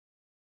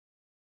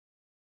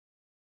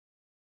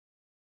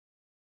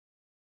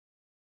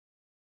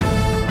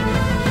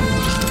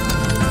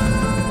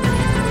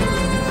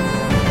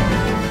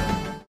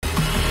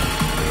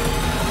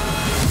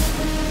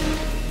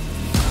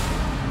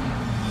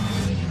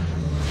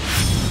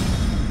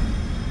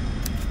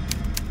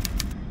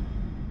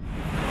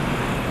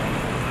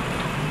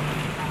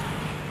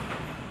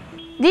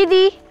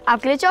दीदी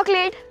आपके लिए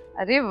चॉकलेट।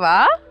 अरे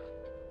वाह,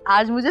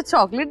 आज मुझे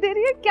चॉकलेट दे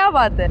रही है, क्या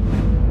बात है।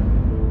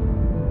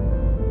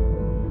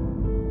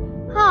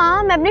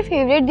 हाँ, मैं अपनी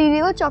फेवरेट दीदी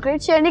को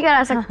चॉकलेट शेयर नहीं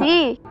करा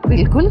सकती।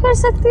 बिल्कुल कर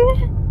सकती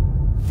है।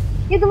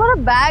 ये तुम्हारा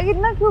बैग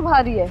इतना क्यों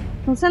भारी है?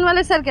 ट्यूशन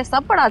वाले सर क्या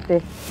सब पढ़ाते?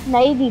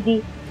 नहीं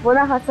दीदी, वो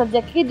ना हर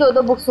सब्जेक्ट की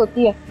 2-2 बुक्स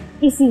होती है,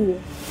 इसीलिए।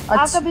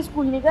 आप कभी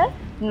स्कूल नहीं गए?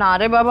 ना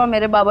रे बाबा,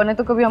 मेरे बाबा ने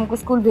तो कभी हमको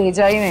स्कूल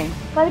भेजा ही नहीं।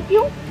 पर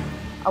क्यों?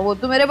 अब वो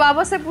तो मेरे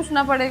बाबा से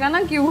पूछना पड़ेगा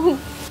ना क्यों।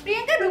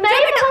 प्रियंका रुक जा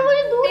बेटा,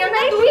 मुझे दूध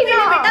नहीं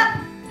पीना बेटा।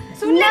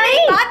 सुन ले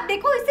मेरी बात,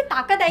 देखो इससे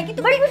ताकत आएगी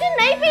तुम्हें। मुझे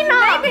नहीं पीना।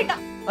 नहीं बेटा।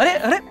 अरे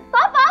अरे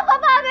पापा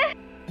आ गए।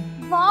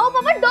 वाओ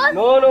पापा, doll.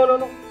 No no no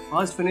no,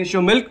 first finish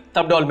your milk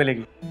तब डॉल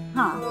मिलेगी।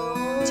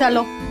 हाँ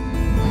चलो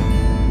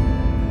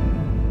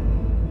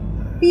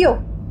पियो।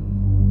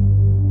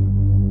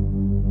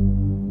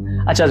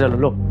 अच्छा चलो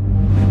लो।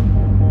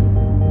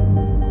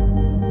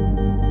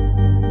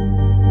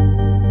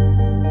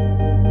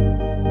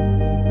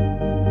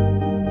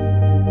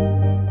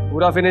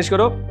 पूरा फिनिश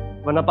करो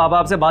वरना पापा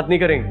आपसे बात नहीं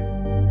करेंगे।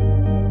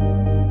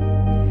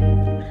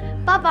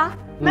 पापा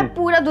मैं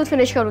पूरा दूध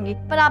फिनिश करूंगी,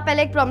 पर आप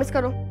पहले एक प्रॉमिस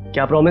करो।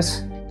 क्या प्रॉमिस?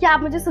 क्या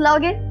आप मुझे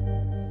सुलाओगे?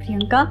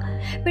 प्रियंका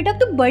बेटा, अब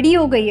तो बड़ी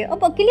हो गई है,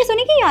 अब अकेले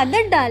सोने की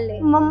आदत डाल ले।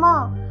 मम्मा,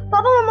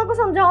 पापा मम्मा को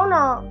समझाओ ना।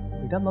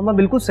 बेटा मम्मा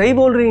बिल्कुल सही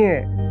बोल रही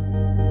हैं।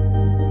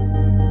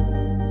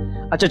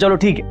 अच्छा चलो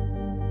ठीक है,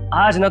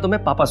 आज ना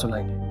तुम्हें पापा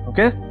सुनाएंगे,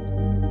 ओके?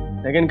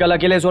 लेकिन कल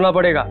अकेले सोना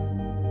पड़ेगा।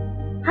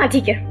 हाँ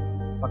ठीक है,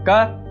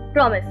 पक्का?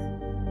 प्रॉमिस।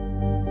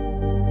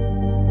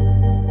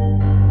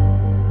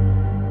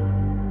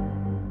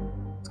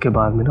 उसके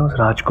बाद में ना उस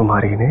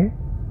राजकुमारी ने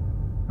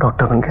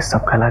डॉक्टर बन के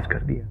सबका इलाज कर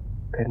दिया,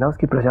 फिर ना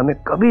उसकी प्रजा में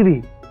कभी भी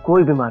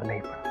कोई बीमार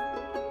नहीं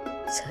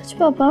पड़ा। सच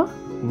पापा?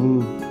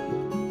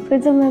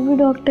 फिर तो मैं भी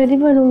डॉक्टर ही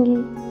बनूंगी।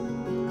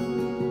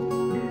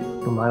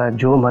 तुम्हारा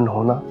जो मन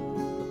होना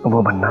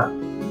वो बनना,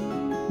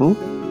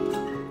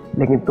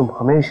 लेकिन तुम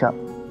हमेशा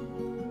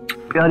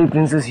प्यारी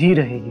प्रिंसेस ही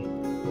रहेगी।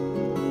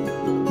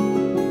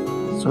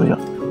 सो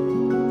जाओ।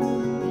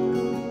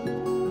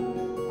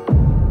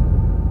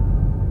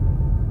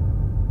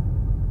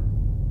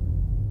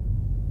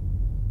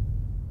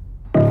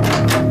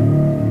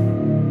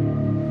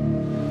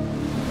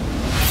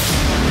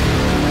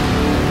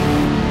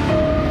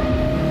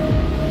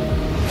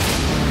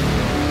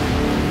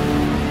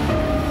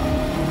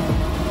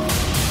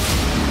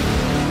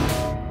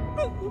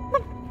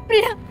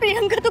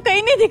 प्रियंका तो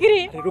कहीं नहीं दिख रही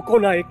है। रुको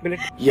ना एक मिनट,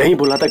 यही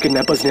बोला था कि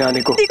नेपल्स ने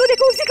आने को। देखो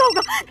देखो उसी का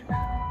होगा।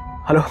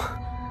 हेलो,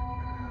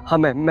 हाँ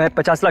मैं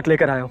 50 लाख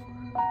लेकर आया हूँ।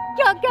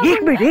 क्या क्या?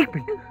 एक मिनट।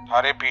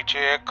 अरे पीछे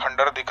एक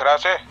खंडर दिख रहा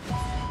से?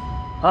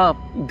 हाँ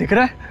दिख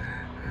रहा है।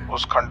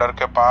 उस खंडर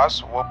के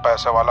पास वो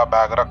पैसे वाला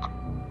बैग रख।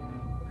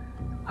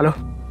 हेलो,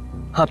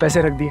 हाँ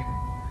पैसे रख दिए।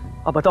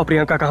 अब बताओ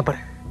प्रियंका कहाँ पर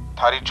है?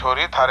 थारी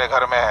छोरी थारे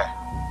घर में है,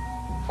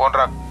 फोन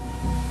रख।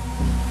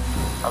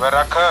 अबे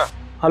रख।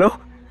 हेलो,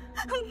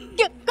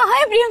 कहाँ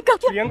है प्रियंका?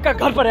 प्रियंका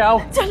घर पर है, आओ।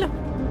 चलो।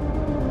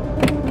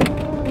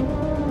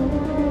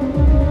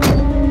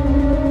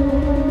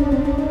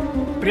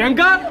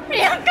 प्रियंका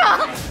प्रियंका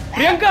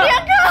प्रियंका प्रियंका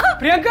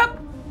प्रियंका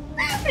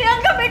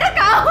प्रियंका बेटा,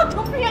 कहाँ हो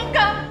तुम?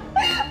 प्रियंका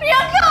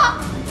प्रियंका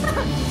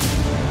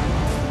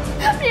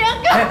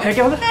प्रियंका है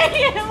क्या बोला?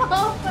 नहीं है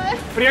वहाँ पर।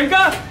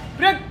 प्रियंका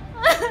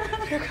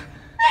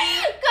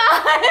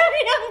कहाँ है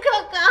प्रियंका?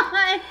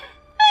 कहाँ है?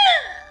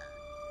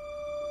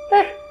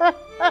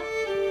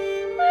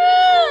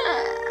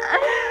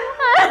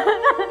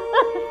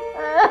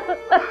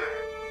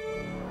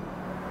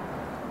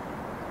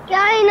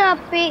 क्या ही ना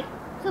अपी,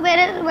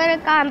 सुबह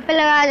काम पे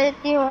लगा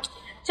देती हूँ।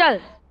 चल।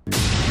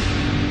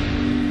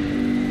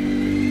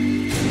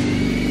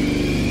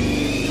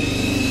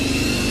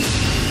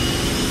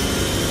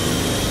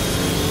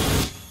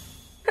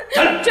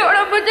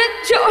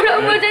 छोड़ो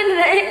मुझे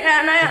नहीं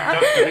रहना यहाँ।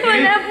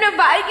 मुझे अपने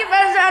भाई के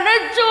पास जाना है।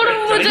 छोड़ो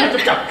मुझे।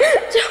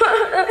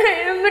 छोड़ो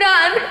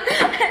इमरान।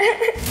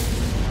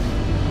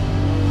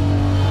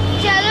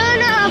 चलो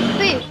ना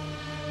अपी।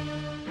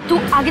 तू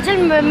आगे चल,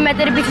 मैं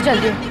तेरे पीछे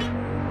चलती हूँ।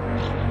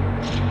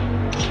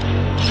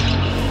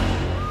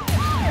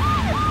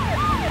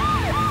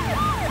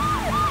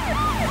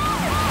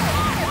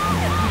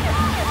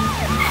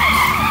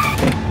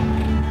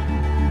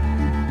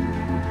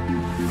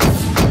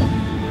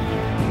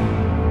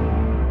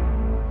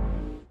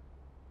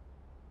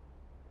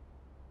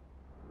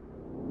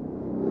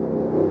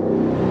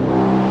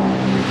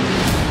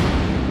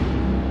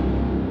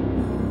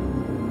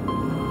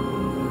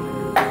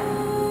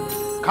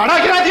 खाना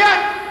गिरा दिया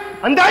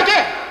अंधा के।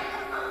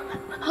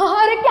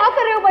 अरे क्या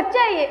कर रहे हो,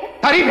 बच्चा है ये।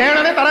 तारी भेड़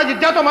ने तारा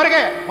जिद्दा तो मर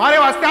गए, हमारे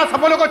वास्ते आज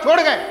सब लोगों को छोड़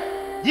गए।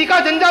 जी का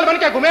जंजाल बन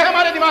के घूमे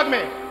हमारे दिमाग में।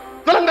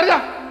 चल अंदर जा।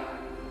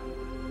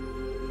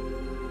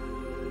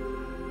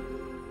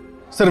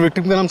 सर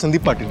विक्टिम का नाम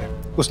संदीप पाटिल है,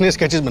 उसने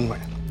स्केचेस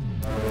बनवाए।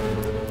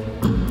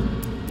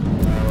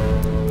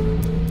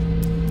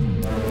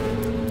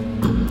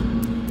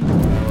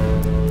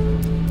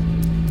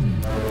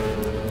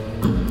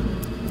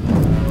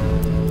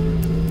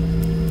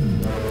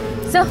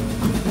 सर,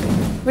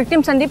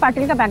 विक्टिम संदीप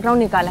पाटिल का बैकग्राउंड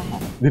निकाला है।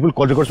 विपुल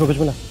कॉल रिकॉर्ड्स में कुछ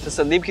मिला? तो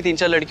संदीप की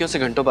 3-4 लड़कियों से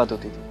घंटों बात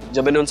होती थी।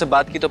 जब मैंने उनसे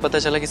बात की तो पता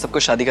चला कि सबको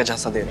शादी का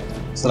झांसा दे रहा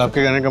है। सर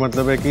आपके कहने का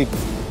मतलब है कि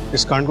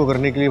इस कांड को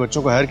करने के लिए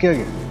बच्चों को हायर किया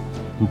गया?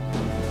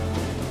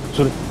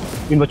 सुन,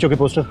 इन बच्चों के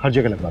पोस्टर हर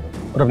जगह लगवा दो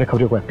और अपने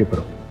खबरों को एक्टिव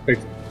करो।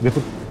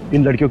 विपुल,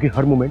 इन लड़कियों की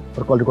हर मूवमेंट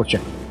और call record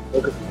check.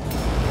 Okay.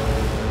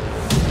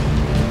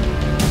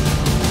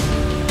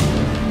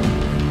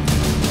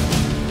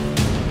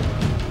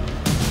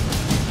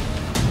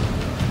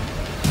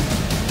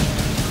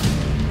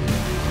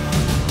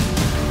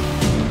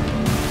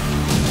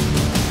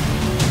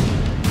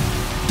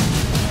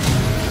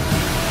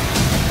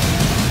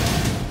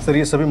 Sir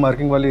ये सभी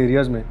मार्किंग वाले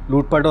एरियाज में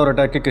लूटपाट और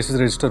अटैक के केसेस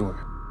रजिस्टर हुए।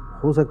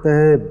 हो सकता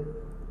है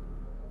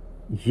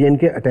ये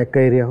इनके अटैक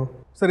का एरिया हो।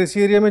 सर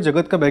इसी एरिया में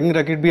जगत का बैगिंग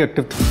रैकेट भी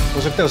एक्टिव था।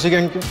 हो सकता है उसी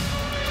गैंग के।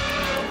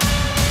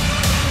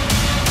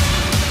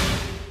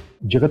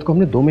 जगत को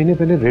हमने 2 महीने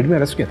पहले रेड में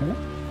अरेस्ट किया था ना?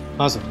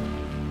 हाँ सर,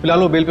 फिलहाल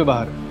वो बेल पे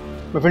बाहर है।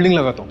 मैं फील्डिंग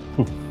लगाता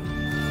हूँ।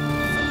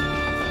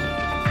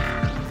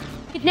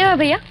 कितने में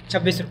भैया?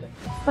 26 रुपए।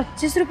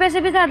 25 रुपए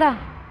से भी ज्यादा?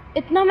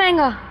 इतना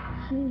महंगा?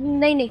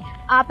 नहीं,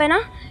 आप है ना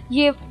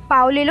ये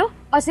पाव ले लो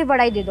और सिर्फ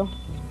वड़ा ही दे दो।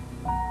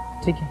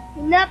 ठीक है।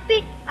 नप्पी,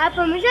 आप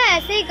हमेशा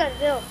ऐसे ही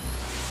करते हो।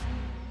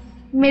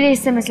 मेरे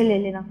हिस्से में से ले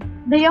लेना।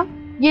 भैया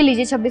ये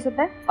लीजिए 26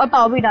 रुपए और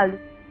पाव भी डाल दो।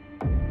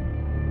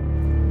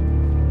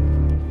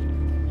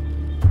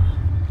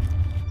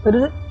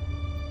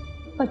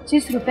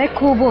 25 रुपए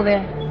खूब हो गए,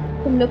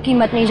 तुम लोग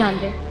कीमत नहीं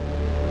जानते।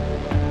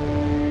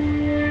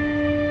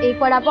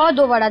 1 वड़ा पाव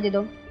 2 वड़ा दे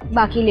दो,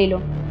 बाकी ले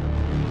लो।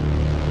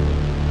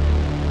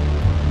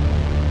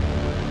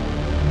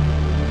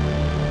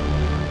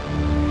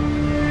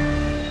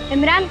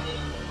 इमरान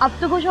अब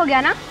तो खुश हो गया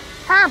ना?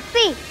 हाँ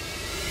पी।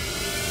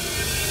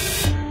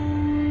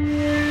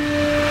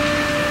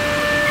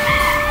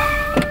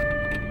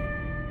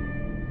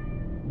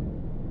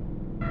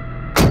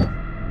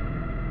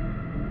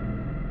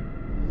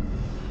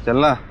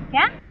 चलना।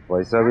 क्या?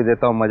 पैसा भी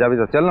देता हूँ, मजा भी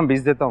देता हूँ। चलना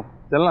 20 देता हूँ,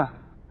 चलना।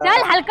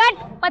 चल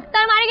हलकट,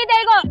 पत्थर मारेगी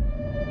तेरे को।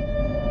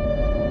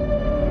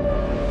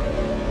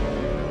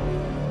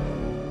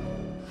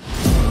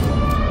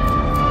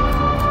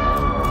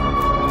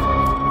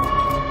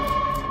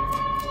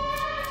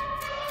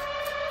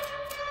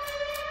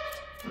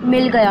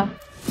 मिल गया।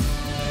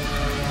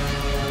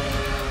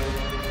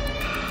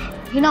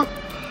 हिना,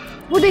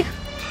 वो देख।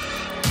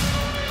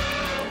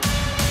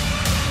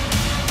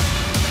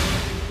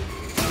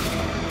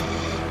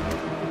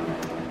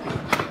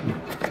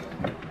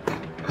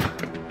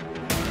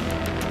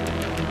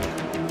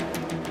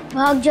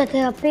 भाग जाते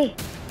हैं अपे।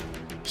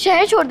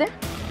 शहर छोड़ दे,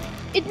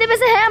 इतने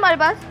पैसे हैं हमारे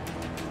पास।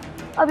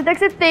 अभी तक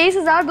सिर्फ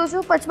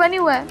 23,255 ही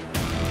हुआ है।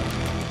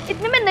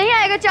 इतने में नहीं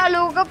आएगा 4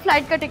 लोगों का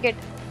फ्लाइट का टिकट।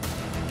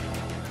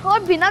 और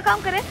बिना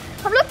काम करे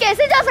हम लोग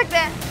कैसे जा सकते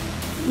हैं?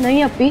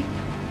 नहीं अपी,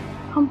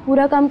 हम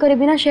पूरा काम करे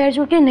बिना शहर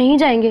छोड़ के नहीं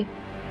जाएंगे,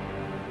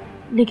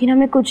 लेकिन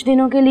हमें कुछ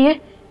दिनों के लिए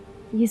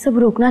ये सब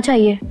रोकना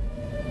चाहिए।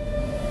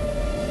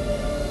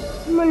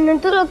 मुन्ने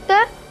तो लगता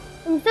है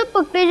हम सब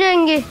पकड़े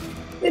जाएंगे,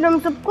 फिर हम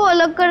सबको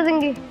अलग कर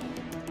देंगे।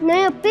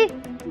 नहीं अपी,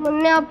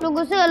 मुन्ने आप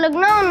लोगों से अलग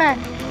ना होना है।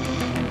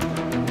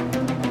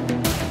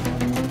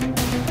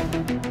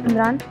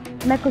 इमरान,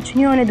 मैं कुछ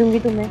नहीं होने दूंगी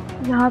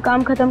तुम्हें। यहाँ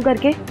काम खत्म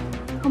करके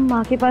हम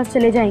माँ के पास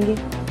चले जाएंगे।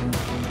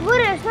 वो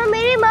रेशमा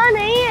मेरी माँ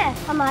नहीं है,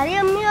 हमारी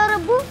अम्मी और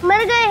अब्बू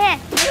मर गए हैं।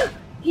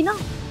 हिना,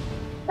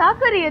 क्या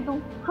कर रही है तू?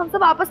 हम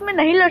सब आपस में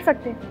नहीं लड़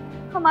सकते,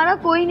 हमारा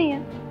कोई नहीं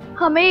है।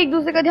 हमें एक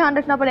दूसरे का ध्यान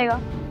रखना पड़ेगा।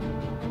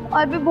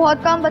 और भी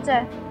बहुत काम बचा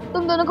है,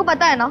 तुम दोनों को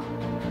पता है ना।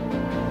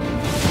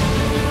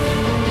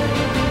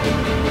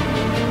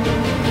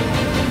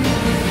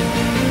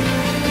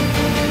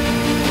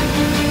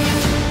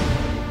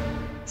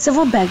 सब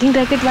वो बैगिंग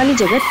रैकेट वाली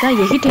जगत का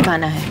यही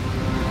ठिकाना है।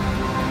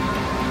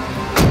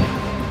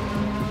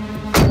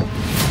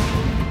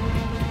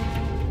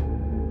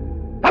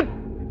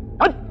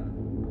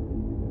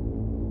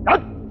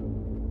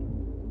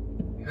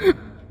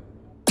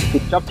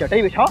 चुपचाप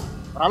चटाई बिछाओ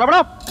और आला बड़ा।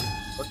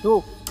 और तू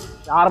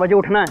 4 बजे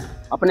उठना है,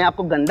 अपने आप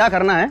को गंदा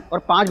करना है और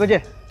 5 बजे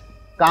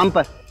काम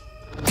पर।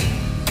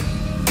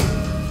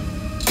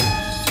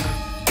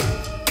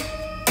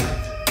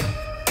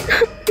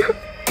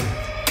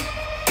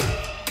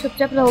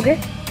 चुपचाप रहोगे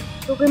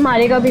तो कोई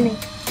मारेगा भी नहीं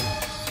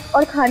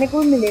और खाने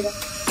को भी मिलेगा।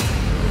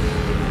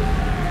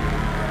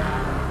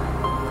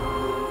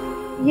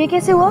 ये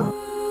कैसे हुआ?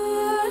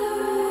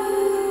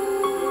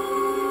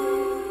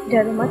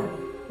 डरो मत,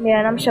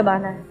 मेरा नाम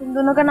शबाना है। तुम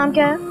दोनों का नाम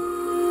क्या है?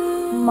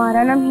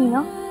 हमारा नाम हीना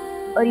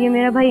और ये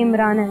मेरा भाई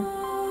इमरान है।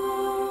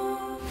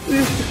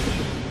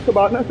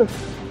 शबाना सर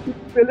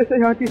पहले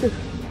से यहाँ थी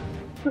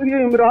सर।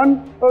 ये इमरान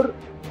और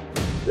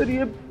सर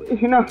ये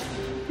हिना,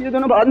 ये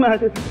दोनों बाद में आए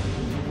थे।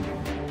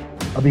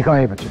 अभी कहाँ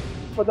है बच्चे?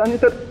 पता नहीं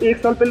सर, 1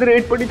 साल पहले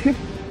रेड पड़ी थी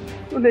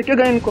तो लेके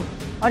गए इनको।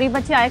 और ये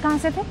बच्चे आए कहाँ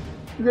से थे?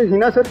 ये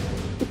हिना सर,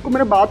 उसको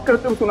मैंने बात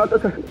करते हुए सुना था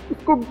सर।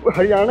 उसको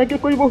हरियाणा के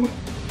कोई वो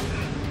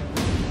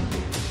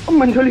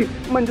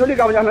मंझोली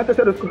गाँव जाना था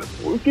सर।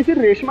 उसको किसी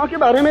रेशमा के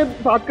बारे में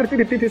बात करती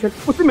रहती थी सर,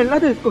 उससे मिलना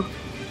था इसको।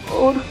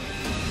 और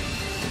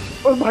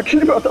बाकी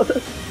नहीं पता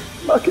सर,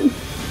 बाकी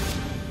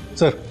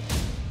सर,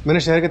 मैंने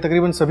शहर के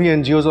तकरीबन सभी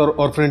एनजीओज और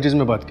ऑर्फनेजेस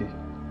में बात की।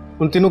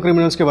 उन तीनों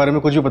क्रिमिनल्स के बारे में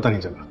कुछ भी पता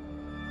नहीं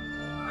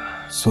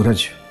चला।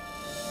 सूरज,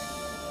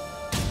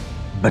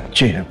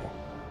 बच्चे हैं वो।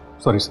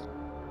 Sorry sir.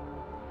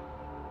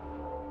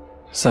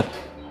 सर,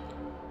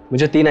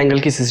 मुझे 3 एंगल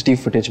की सीसीटीवी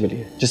फुटेज मिली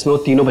है जिसमें वो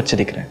तीनों बच्चे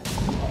दिख रहे हैं।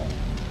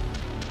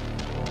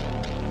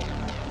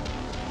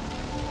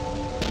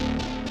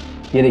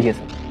 ये देखिए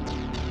सर।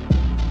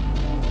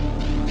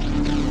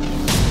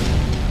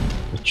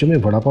 बच्चों में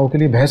वड़ा पाव के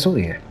लिए बहस हो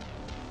रही है।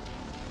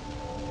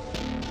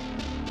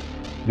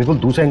 बिल्कुल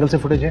दूसरे एंगल से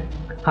फुटेज है।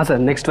 हाँ सर,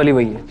 नेक्स्ट वाली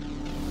वही है।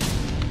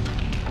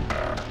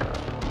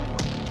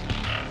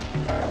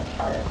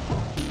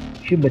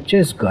 ये बच्चे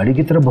इस गाड़ी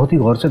की तरफ बहुत ही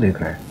गौर से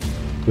देख रहे हैं।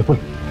 बिल्कुल,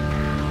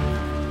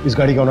 इस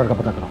गाड़ी का ओनर का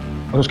पता करो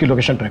और उसकी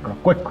लोकेशन ट्रैक करो,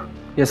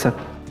 क्विक। Yes sir.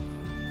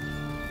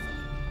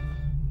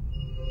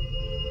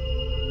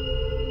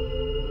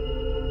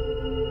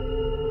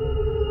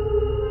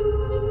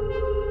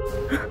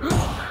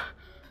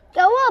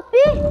 क्या हुआ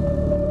अपी?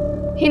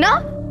 हिना,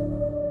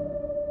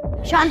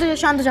 शांत हो जा,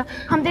 शांत हो जा।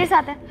 हम तेरे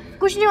साथ हैं,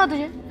 कुछ नहीं हुआ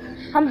तुझे।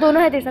 हम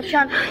दोनों हैं तेरे साथ,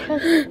 शांत।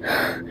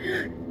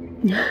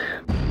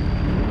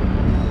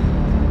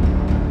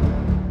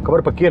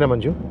 खबर पक्की है ना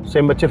मंजू?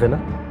 सेम बच्चे थे ना?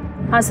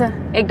 हाँ सर,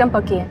 एकदम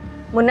पक्की है।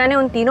 मुन्ना ने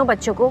उन तीनों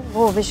बच्चों को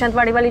वो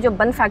विश्वंतवाड़ी वाली जो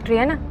बंद फैक्ट्री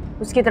है ना,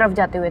 उसकी तरफ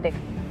जाते हुए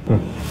देखा।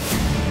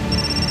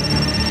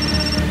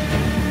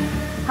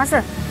 हाँ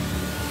सर।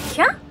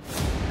 क्या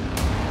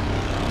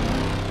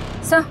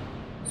सर?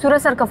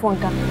 सूरज सर का फोन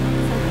था।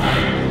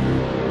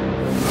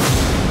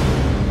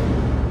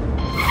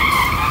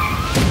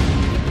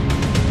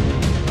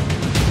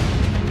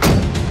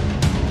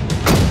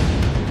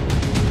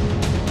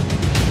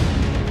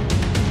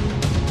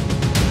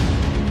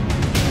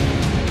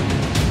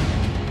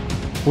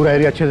 पूरा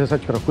एरिया अच्छे से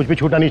सर्च करो, कुछ भी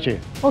छूटा नहीं चाहिए।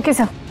 Okay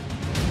sir.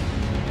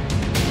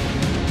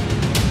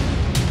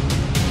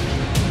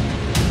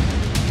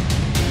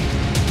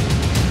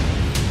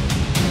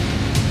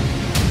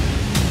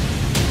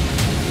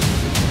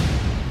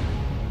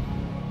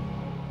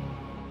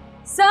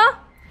 सर,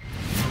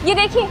 ये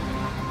देखिए,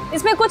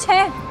 इसमें कुछ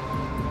है।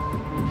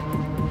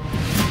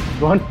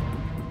 रोहन,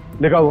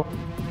 देखा वो?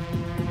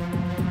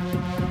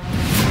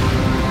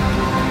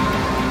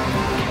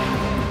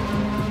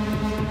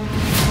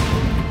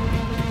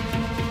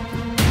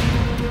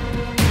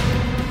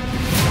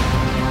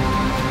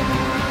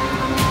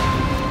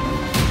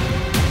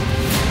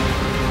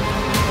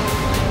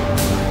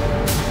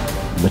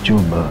 बच्चों,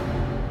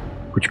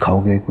 कुछ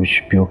खाओगे, कुछ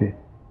पियोगे?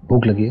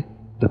 भूख लगी है?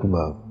 देखो,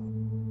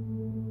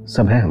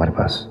 सब है हमारे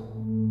पास।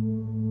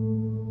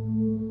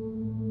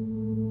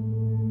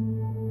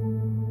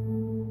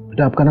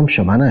 बेटा, आपका नाम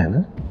शमाना है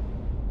ना?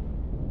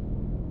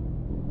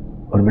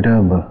 और बेटा,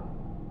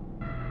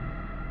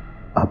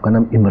 आपका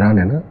नाम इमरान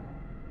है ना?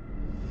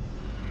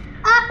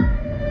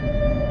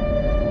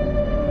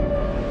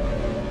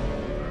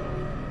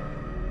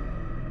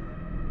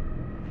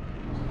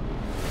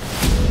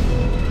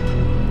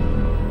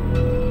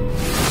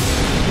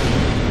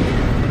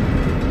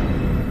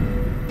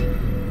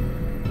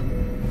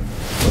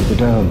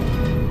 बेटा,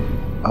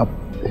 आप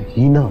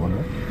ही ना हो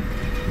ना?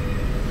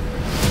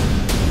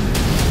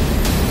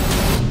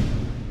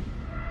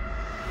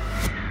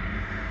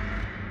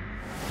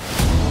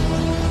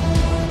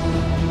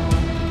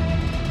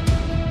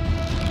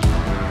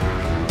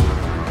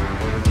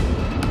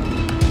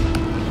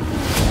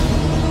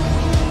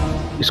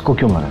 इसको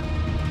क्यों मारा?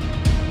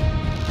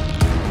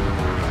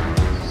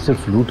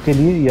 सिर्फ लूट के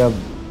लिए या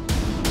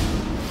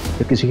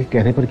किसी के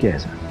कहने पर किया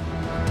ऐसा?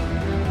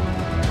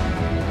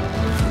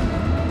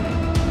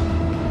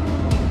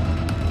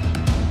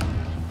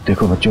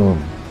 देखो बच्चों,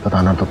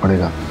 बताना तो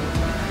पड़ेगा।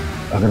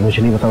 अगर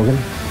मुझे नहीं बताओगे ना,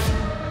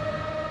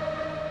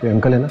 ये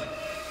अंकल है ना,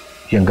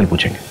 ये अंकल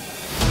पूछेंगे।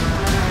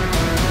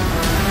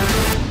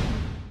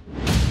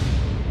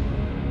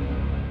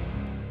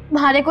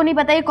 भारे को नहीं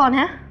पता ये कौन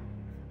है।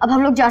 अब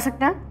हम लोग जा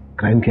सकते हैं?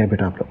 क्राइम किया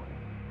बेटा आप लोग,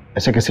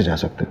 ऐसे कैसे जा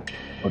सकते हो?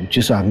 और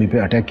जिस आदमी पे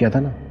अटैक किया था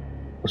ना,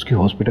 उसकी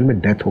हॉस्पिटल में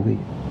डेथ हो गई।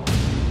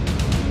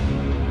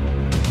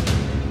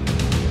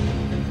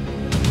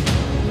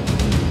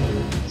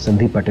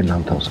 संदीप पाटिल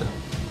नाम था उसका।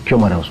 क्यों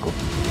मारा उसको?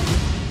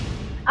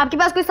 आपके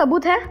पास कोई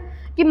सबूत है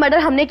कि मर्डर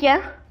हमने किया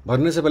है?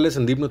 मरने से पहले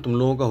संदीप ने तुम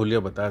लोगों का हुलिया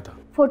बताया था।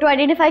 फोटो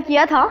आइडेंटिफाई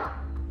किया था?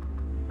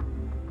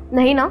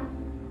 नहीं ना?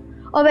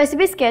 और वैसे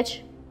भी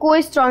स्केच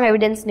कोई स्ट्रॉन्ग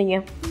एविडेंस नहीं है।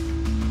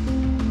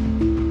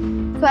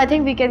 सो I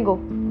think we can go.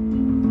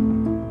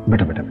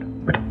 बेटा बेटा बेटा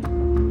बेटा,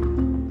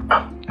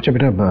 अच्छा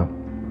बेटा,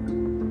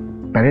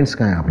 पेरेंट्स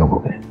कहाँ हैं आप लोगों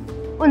के?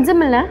 उनसे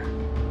मिलना है।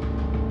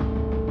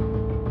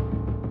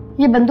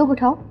 ये बंदूक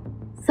उठाओ,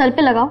 सर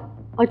पे लगाओ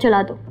और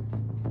चला दो,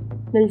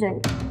 मिल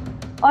जाएंगे।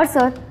 और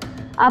सर,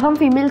 आप हम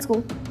फीमेल्स को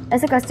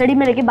ऐसे कस्टडी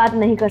में लेके बात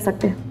नहीं कर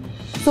सकते।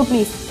 So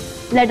please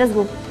let us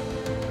go.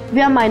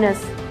 We are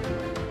miners,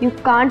 you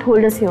can't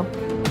hold us here.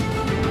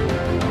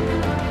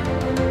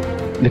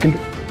 लेकिन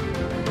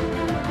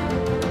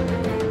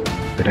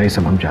बेटा, ये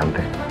सब हम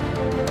जानते हैं,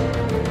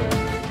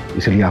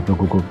 इसलिए आप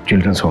लोगों को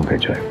चिल्ड्रंस होम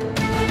भेजा है।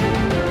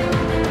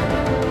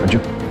 अंजू,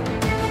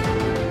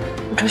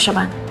 उठो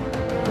शबान।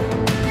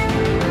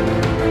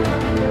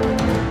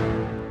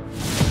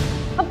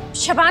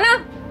 शबाना,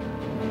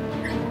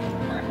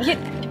 ये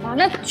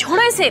शबाना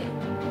छोड़ो इसे।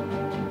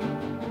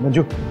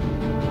 मंजू,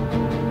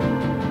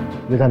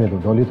 दिखाने दो,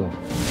 डॉली तो है।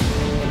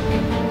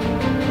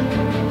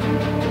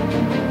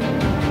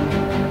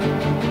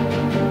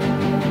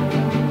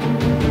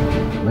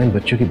 मैं इन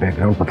बच्चों की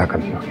बैकग्राउंड पता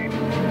करनी होगी,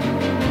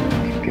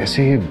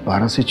 कैसे ये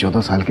 12 से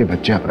 14 साल के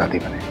बच्चे अपराधी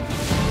बने।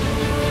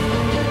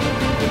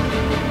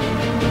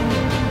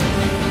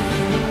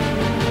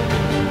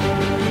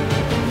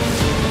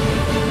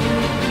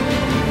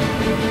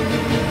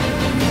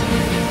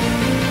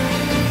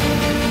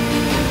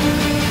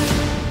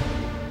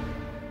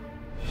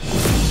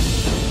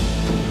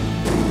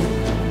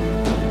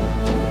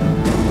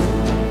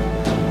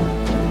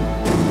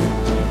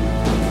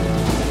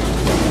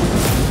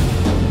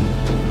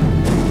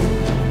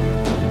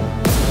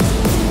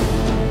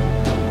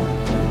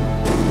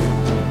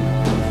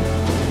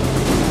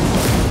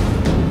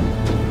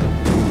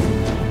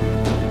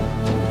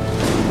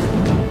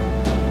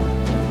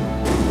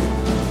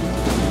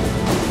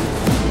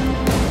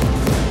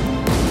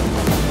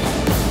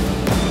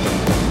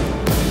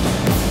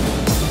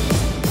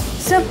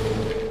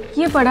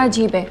 ये बड़ा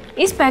अजीब है,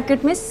 इस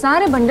पैकेट में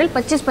सारे बंडल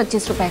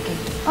 25-25 रुपए के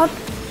और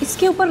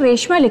इसके ऊपर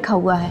रेशमा लिखा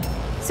हुआ है।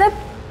 सर,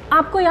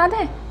 आपको याद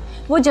है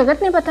वो जगत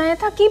ने बताया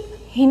था कि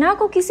हिना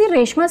को किसी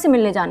रेशमा से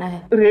मिलने जाना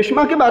है।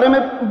 रेशमा के बारे में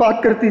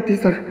बात करती थी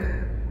सर,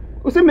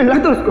 उसे मिलना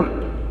था उसको।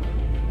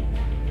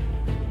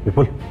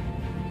 विपुल,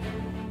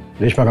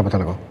 रेशमा का पता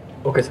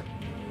लगाओ। Okay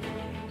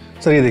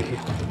sir. सर ये देखिए,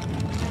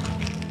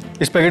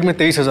 इस पैकेट में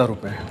 23,000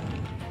 रुपए है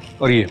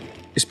और ये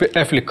इस पे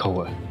F लिखा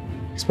हुआ है।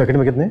 इस पैकेट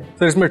में कितने?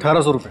 सर इसमें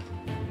 1800 रुपए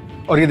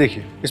और ये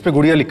देखिए इस पे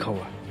गुड़िया लिखा हुआ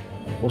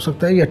है। हो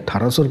सकता है ये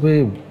 1800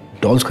 रुपए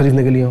डॉल्स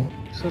खरीदने के लिए हो।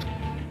 सर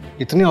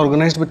इतने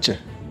ऑर्गेनाइज्ड बच्चे,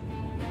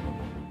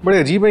 बड़े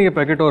अजीब है ये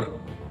पैकेट और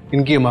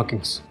इनकी ये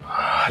मार्किंग्स।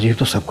 अजीब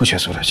तो सब कुछ है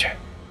सूरज।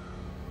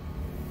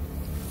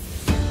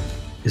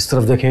 इस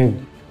तरफ देखें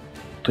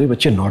तो ये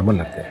बच्चे नॉर्मल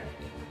लगते हैं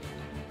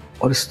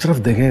और इस तरफ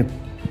देखें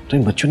तो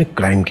इन बच्चों ने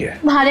क्राइम किया है।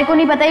 भारे को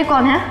नहीं पता ये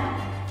कौन है।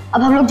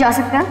 अब हम लोग जा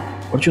सकते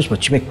हैं। और जो उस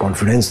बच्चे में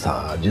कॉन्फिडेंस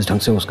था, जिस ढंग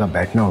से उसका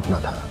बैठना उठना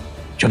था,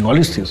 जो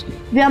नॉलेज थी उसकी।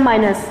 We are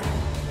minors.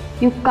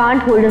 You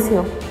can't hold us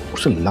here.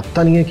 उसे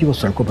लगता नहीं है कि वो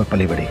सड़कों पर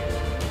पली बड़ी।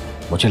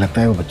 मुझे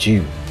लगता है वो बच्ची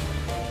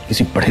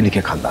किसी पढ़े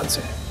लिखे खानदान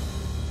से है।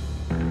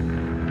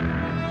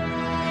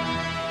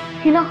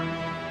 हिना,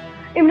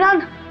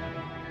 इमरान,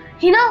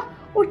 हिना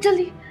उठ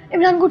जल्दी,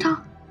 इमरान को उठा।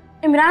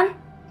 इमरान,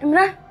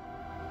 इमरान,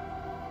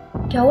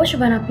 क्या हुआ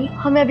शबाना आपी?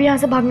 हमें अभी यहाँ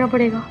से भागना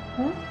पड़ेगा।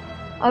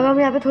 अगर हम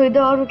यहाँ पे थोड़ी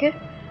देर और रुके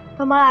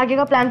तो हमारा आगे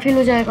का प्लान फेल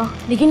हो जाएगा।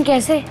 लेकिन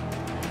कैसे?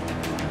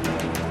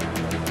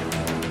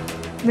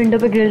 विंडो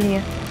पे ग्रिल नहीं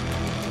है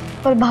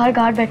पर बाहर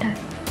गार्ड बैठा है,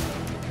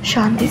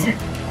 शांति से।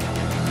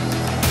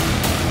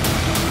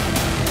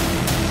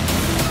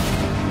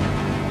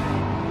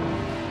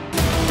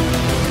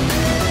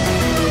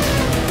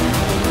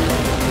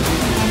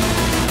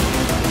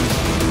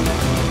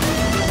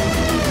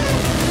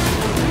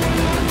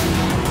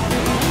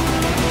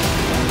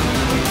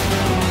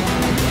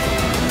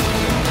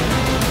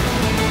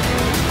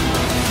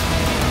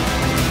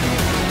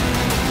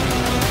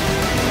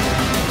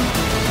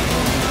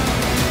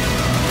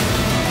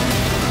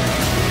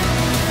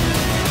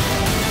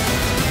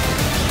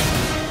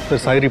 सर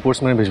सारी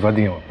रिपोर्ट्स मैंने भिजवा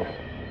दी हैं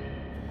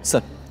आपको।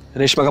 सर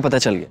रेशमा का पता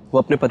चल गया, वो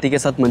अपने पति के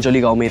साथ मंजोली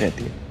गांव में ही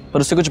रहती है पर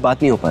उससे कुछ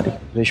बात नहीं हो पा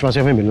रही। रेशमा से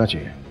हमें मिलना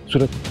चाहिए।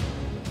 सूरज,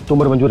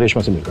 तुम और मंजू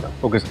रेशमा से मिलकर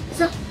आओ। Okay sir.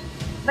 सर,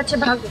 बच्चे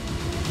भाग गए।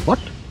 व्हाट?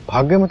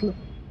 भाग गए मतलब?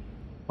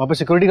 वहाँ पे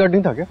सिक्योरिटी गार्ड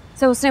नहीं था क्या?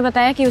 सर उसने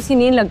बताया कि उसकी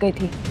नींद लग गई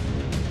थी।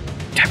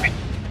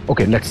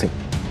 ओके लेट्स सी,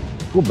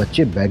 वो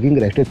बच्चे बैगिंग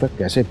रैकेट तक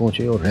कैसे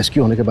पहुंचे और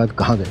रेस्क्यू होने के बाद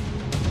कहाँ गए?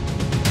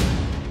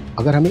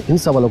 अगर हमें इन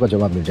सवालों का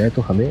जवाब मिल जाए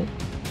तो हमें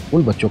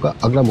उन बच्चों का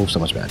अगला मूव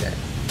समझ में आ जाए।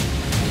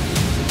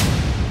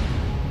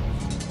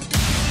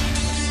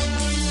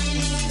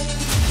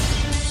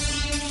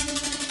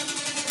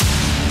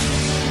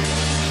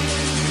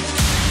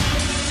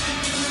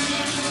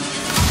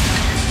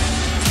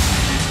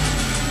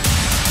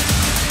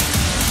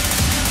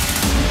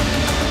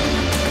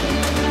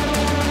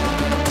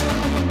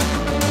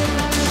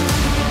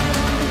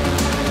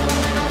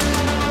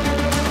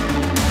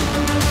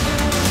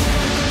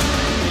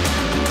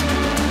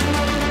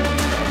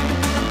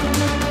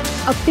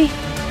 अपी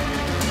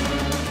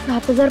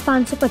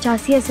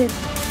 7585 है सिर्फ।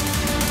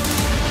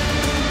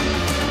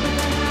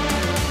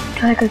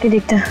 ट्राई करके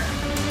देखते हैं।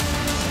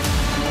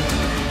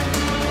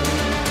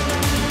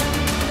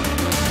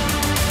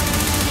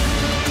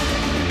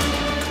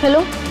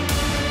 हेलो,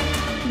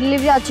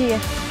 डिलीवरी आ चाहिए।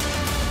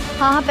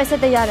 हाँ हाँ, पैसे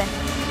तैयार है।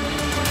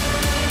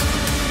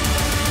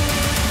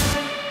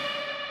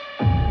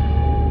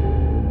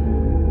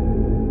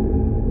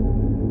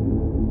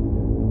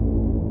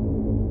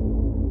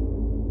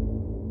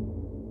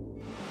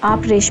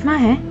 आप रेशमा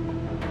हैं?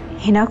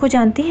 हिना को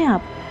जानती हैं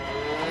आप?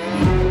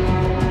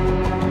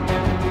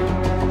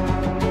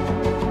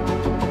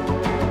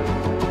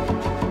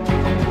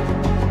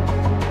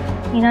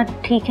 हिना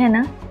ठीक है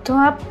ना? तो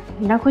आप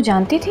हिना को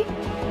जानती थी?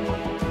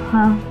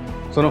 हाँ।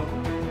 सुनो,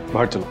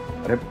 बाहर चलो।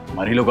 अरे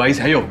हमारी लोग आई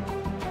है यो,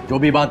 जो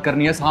भी बात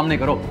करनी है सामने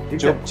करो।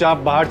 चुपचाप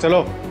बाहर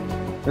चलो,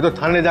 मैं तो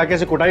थाने जाके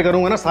ऐसे कुटाई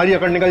करूंगा ना, सारी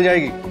अकड़ निकल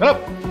जाएगी। चलो।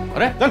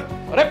 अरे चल,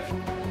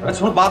 अरे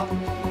सुनो बात।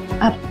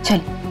 अब चल।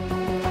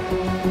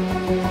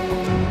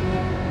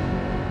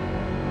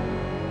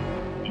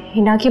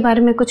 हिना के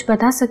बारे में कुछ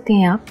बता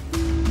सकती हैं आप?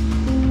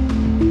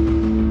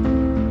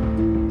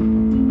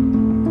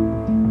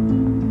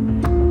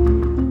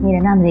 मेरा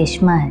नाम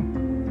रेशमा है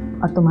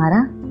और तुम्हारा?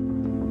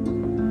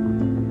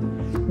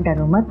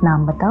 डरो मत,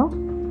 नाम बताओ।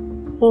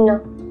 हिना।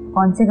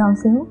 कौन से गांव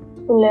से हो?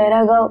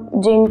 लहरा गांव,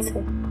 जींद से।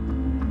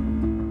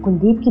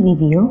 कुलदीप की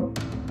बीवी हो?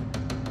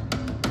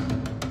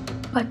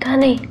 पता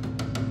नहीं।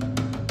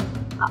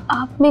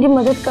 आप मेरी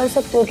मदद कर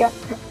सकते हो क्या?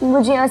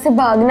 मुझे यहाँ से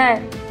भागना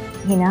है।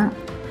 हिना,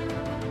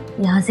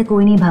 यहाँ से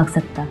कोई नहीं भाग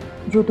सकता।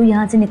 जो तू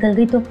यहाँ से निकल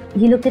गई तो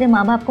ये लोग तेरे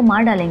माँ बाप को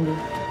मार डालेंगे।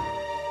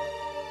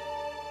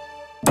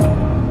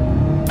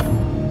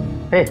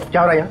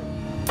 क्या हो रहा है यहाँ?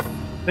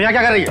 तो यहाँ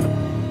क्या कर रही है?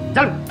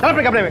 चल चल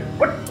अपने कमरे में।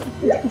 उठ।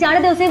 जाने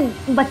दे उसे,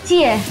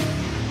 बच्ची है।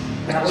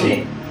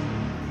 बच्ची?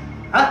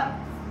 हाँ?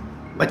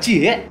 बच्ची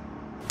है?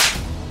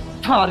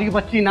 थारी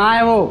बच्ची ना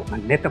है वो,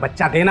 अन्य तो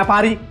बच्चा दे ना पा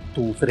रही,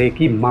 दूसरे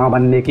की माँ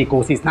बनने की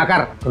कोशिश ना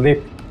कर। तो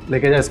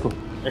लेके जा इसको।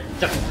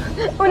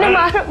 उन्हें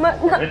मारो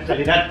मत।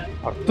 चल इधर।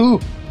 और तू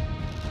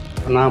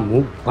अपना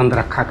मुंह बंद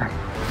रखा कर।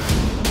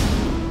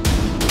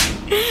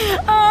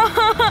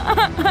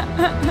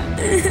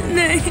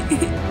 नहीं।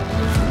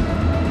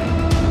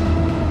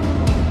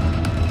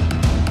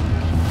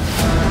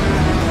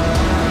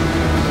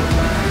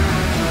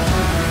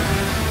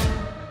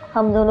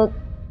 हम दोनों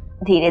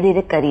धीरे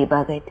धीरे करीब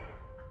आ गए थे।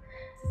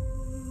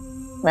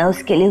 मैं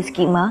उसके लिए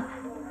उसकी माँ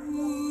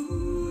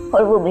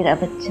और वो मेरा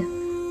बच्चा।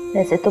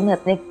 वैसे तो मैं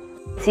अपने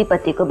किसी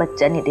पति को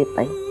बच्चा नहीं दे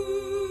पाई।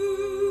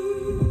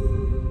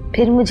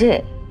 फिर मुझे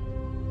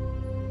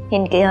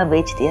इनके यहाँ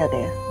बेच दिया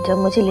गया। जब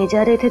मुझे ले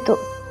जा रहे थे तो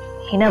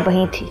हिना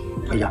वहीं थी।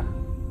 भैया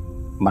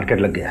मार्केट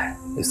लग गया है,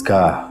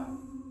 इसका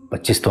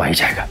 25 तो आ ही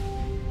जाएगा।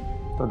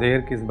 तो देर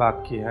किस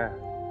बात की है?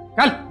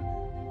 चल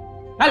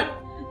चल।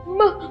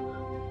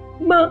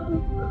 माँ।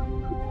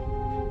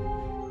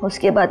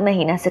 उसके बाद मैं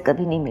हिना से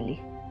कभी नहीं मिली।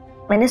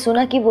 मैंने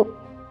सुना कि वो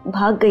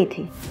भाग गई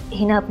थी।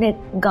 हिना अपने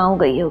गांव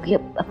गई होगी,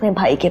 अपने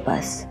भाई के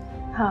पास।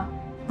 हाँ,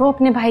 वो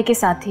अपने भाई के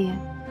साथ ही है।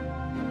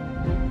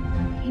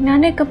 हिना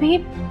ने कभी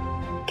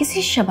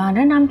किसी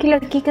शबाना नाम की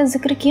लड़की का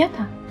जिक्र किया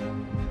था?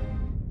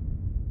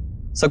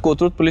 सर,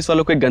 कोतरूद पुलिस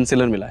वालों को एक गन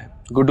सेलर मिला है,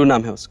 गुड्डू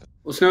नाम है उसका।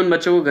 उसने उन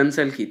बच्चों को गन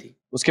सेल की थी।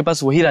 उसके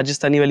पास वही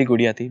राजस्थानी वाली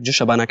गुड़िया थी जो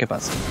शबाना के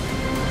पास है।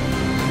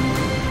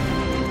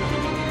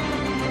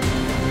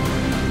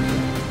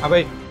 हाँ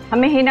भाई,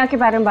 हमें हिना के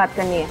बारे में बात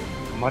करनी है।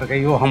 मर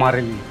गई वो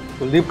हमारे लिए।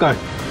 कुलदीप कहाँ है?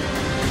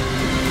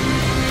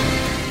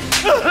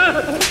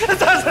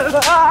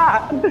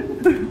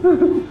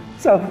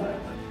 सब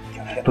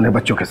तूने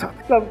बच्चों के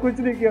साथ? सब कुछ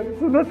नहीं किया।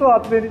 सुनो तो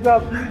आप मेरी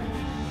साहब।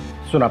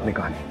 सुना अपनी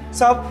कहानी।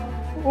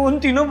 साहब, उन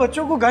तीनों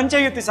बच्चों को गन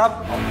चाहिए थी साहब।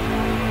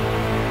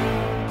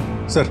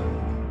 सर,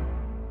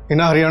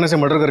 हिना हरियाणा से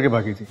मर्डर करके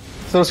भागी थी।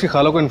 सर, उसकी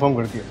खाला को इन्फॉर्म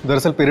कर दिया।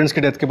 दरअसल पेरेंट्स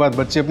की डेथ के बाद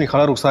बच्चे अपनी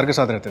खाला रुखसार के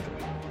साथ रहते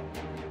थे।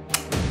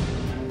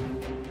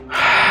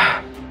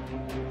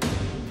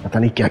 पता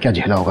नहीं क्या क्या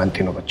झेला होगा इन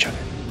तीनों बच्चों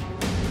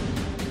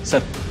ने।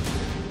 सर,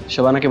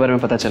 शबाना के बारे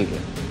में पता चल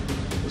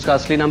गया। उसका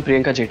असली नाम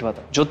प्रियंका जेठवा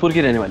था, जोधपुर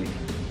की रहने वाली थी।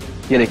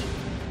 ये देखिए।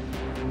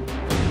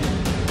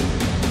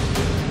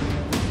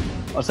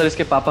 और सर,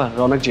 इसके पापा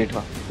रौनक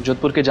जेठवा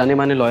जोधपुर के जाने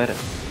माने लॉयर है।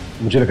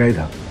 मुझे लगा ही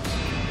था,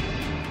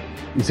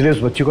 इसलिए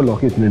उस बच्चे को लॉ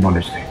की इतनी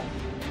नॉलेज थी।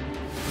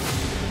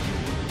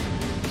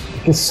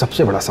 लेकिन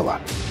सबसे बड़ा सवाल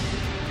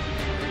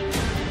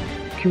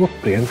कि वो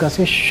प्रियंका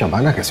से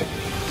शबाना कैसे?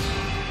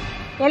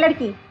 ये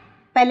लड़की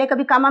पहले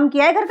कभी काम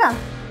किया है घर का?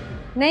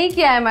 नहीं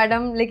किया है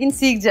मैडम, लेकिन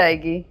सीख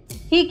जाएगी।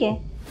 ठीक है,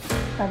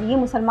 पर ये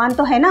मुसलमान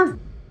तो है ना?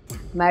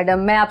 मैडम,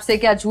 मैं आपसे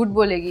क्या झूठ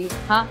बोलेगी?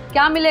 हाँ,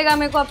 क्या मिलेगा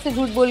मेरे को आपसे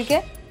झूठ बोल के?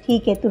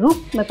 ठीक है, तो रुक,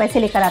 मैं पैसे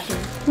लेकर आती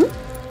हूँ।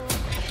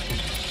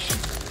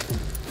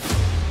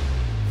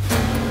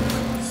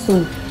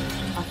 सुन,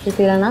 आपसे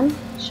तेरा नाम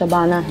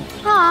शबाना है।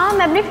 हाँ,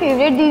 मैं अपनी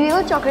फेवरेट दीदी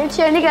को चॉकलेट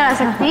शेयर नहीं करा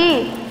सकती।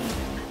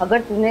 अगर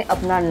तूने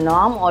अपना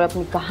नाम और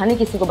अपनी कहानी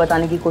किसी को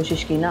बताने की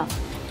कोशिश की ना,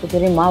 तो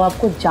तेरे माँ बाप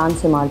को जान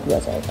से मार दिया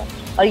जाएगा।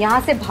 और यहाँ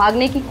से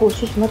भागने की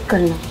कोशिश मत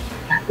करना,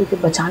 यहाँ तुझे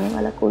बचाने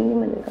वाला कोई नहीं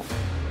मिलेगा।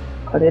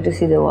 खड़े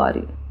सीधे वो आ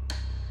रही।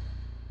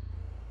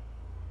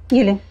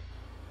 ये ले।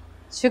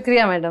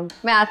 शुक्रिया मैडम,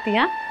 मैं आती।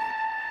 हाँ,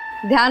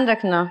 ध्यान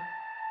रखना।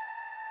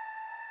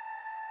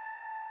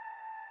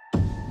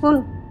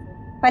 सुन,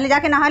 पहले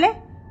जाके नहा ले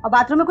और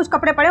बाथरूम में कुछ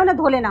कपड़े पड़े उन्हें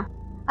धो लेना।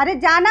 अरे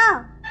जाना,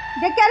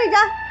 देख क्या रही,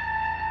 जा।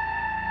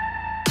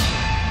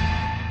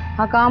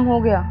 हाँ, काम हो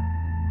गया।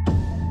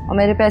 और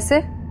मेरे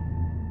पैसे?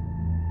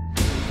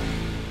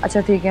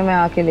 अच्छा ठीक है, मैं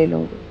आके ले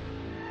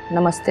लूंगी।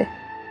 नमस्ते।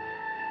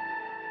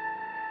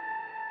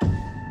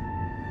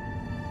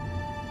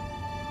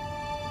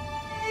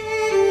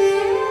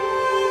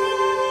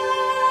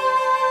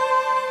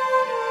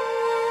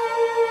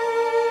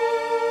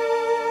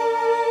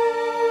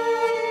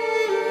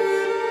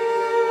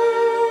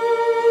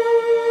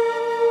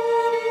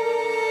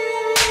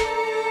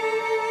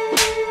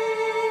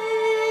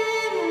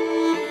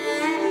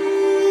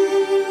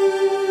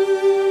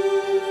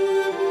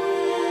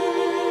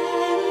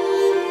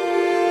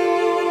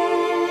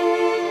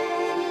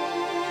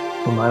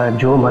 तुम्हारा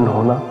जो मन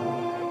होना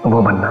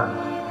वो बनना।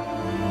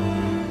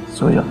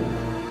 सो जा।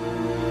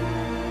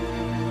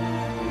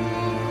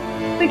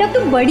 बेटा तू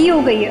बड़ी हो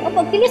गई है, अब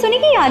अकेले सोने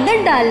की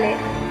आदत डाल ले।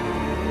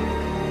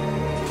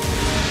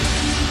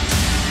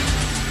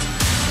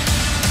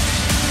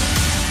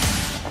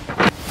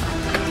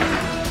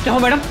 क्या हो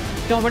मैडम,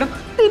 क्या हो मैडम?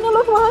 तीनों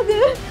लोग वहां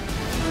गए।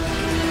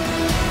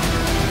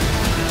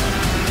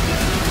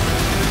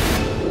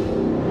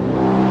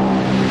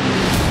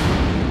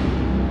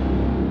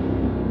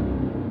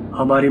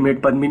 हमारी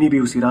मेट पद्मिनी भी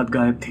उसी रात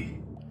गायब थी।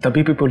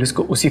 तभी भी पुलिस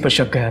को उसी पर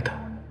शक गया था।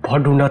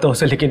 बहुत ढूंढा था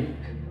उसे, लेकिन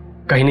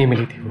कहीं नहीं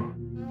मिली थी वो।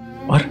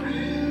 और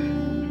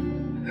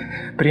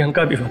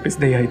प्रियंका भी वापस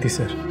नहीं आई थी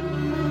सर।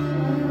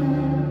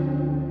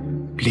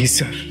 प्लीज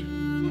सर,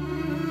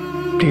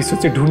 प्लीज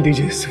उसे ढूंढ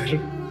दीजिए सर।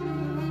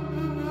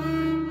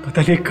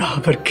 पता नहीं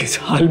कहां पर किस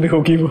हाल में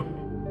होगी वो।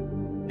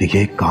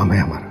 देखिए, एक काम है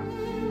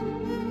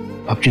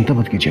हमारा, आप चिंता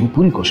मत कीजिए, हम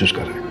पूरी कोशिश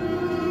कर रहे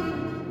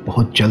हैं।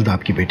 बहुत जल्द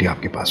आपकी बेटी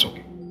आपके पास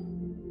होगी।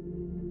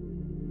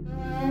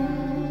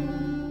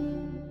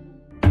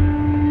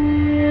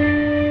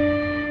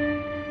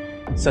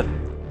 सर,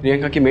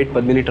 प्रियंका की मेट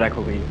पद्मिनी ट्रैक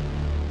हो गई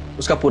है।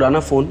 उसका पुराना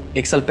फोन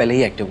 1 साल पहले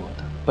ही एक्टिव हुआ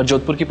था, पर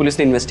जोधपुर की पुलिस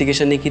ने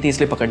इन्वेस्टिगेशन नहीं की थी,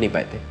 इसलिए पकड़ नहीं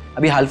पाए थे।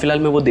 अभी हाल फिलहाल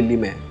में वो दिल्ली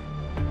में है।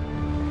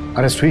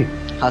 अरेस्ट हुई?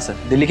 हाँ सर,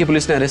 दिल्ली की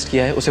पुलिस ने अरेस्ट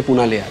किया है, उसे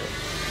पुणे ले आ रहे हैं।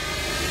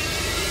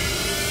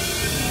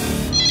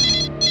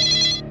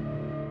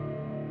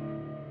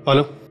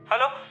 हेलो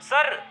हेलो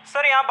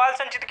सर यहाँ बाल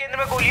संचित केंद्र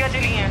में गोलियां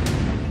चली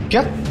हैं।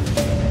 क्या?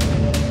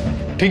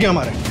 ठीक है,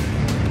 हमारे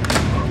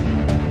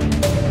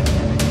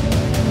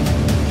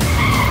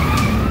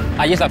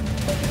आइए साहब।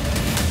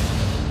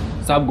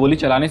 साहब, गोली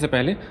चलाने से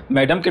पहले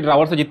मैडम के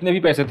ड्रावर से जितने भी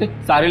पैसे थे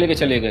सारे लेके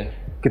चले गए।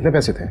 कितने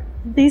पैसे थे?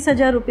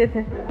 20,000 रुपए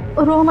थे,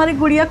 और वो हमारी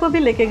गुड़िया को भी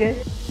लेके गए।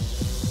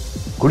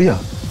 गुड़िया?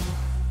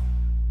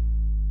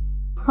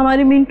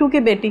 हमारी मिंटू की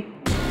बेटी,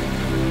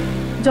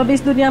 जो भी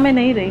इस दुनिया में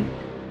नहीं रही।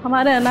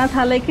 हमारे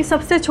अनाथालय की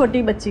सबसे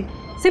छोटी बच्ची,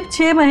 सिर्फ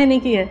 6 महीने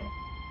की है।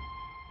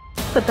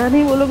 पता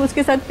नहीं वो लोग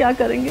उसके साथ क्या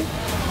करेंगे।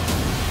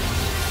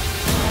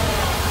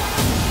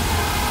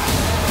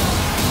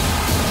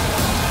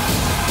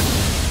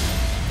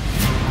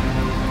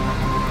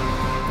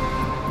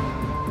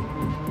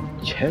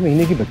 छह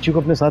महीने की बच्ची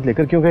को अपने साथ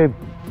लेकर क्यों गए,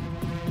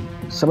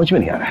 समझ में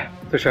नहीं आ रहा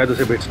है। तो शायद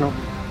उसे बेचना हो।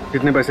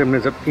 जितने पैसे हमने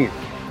जब्त किए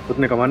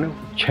उतने कमाने हो।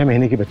 6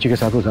 महीने की बच्ची के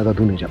साथ वो ज्यादा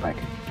दूर नहीं जा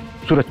पाएंगे।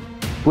 सूरज,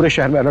 पूरे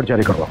शहर में अलर्ट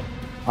जारी करवाओ।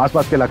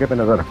 आसपास के इलाके पर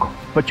नजर रखो।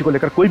 बच्ची को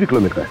लेकर कोई भी क्लू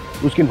मिलता है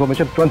उसकी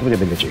इन्फॉर्मेशन तुरंत मुझे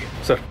मिलनी चाहिए।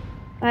 सर।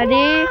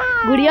 अरे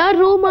गुड़िया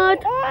रो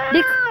मत,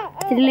 देख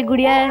तेरे लिए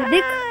गुड़िया है,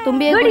 देख तुम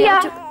भी गुड़िया।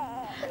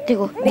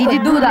 देखो दीदी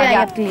दूध आ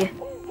गया आपके लिए।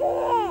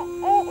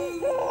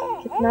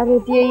 कितना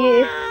रोती है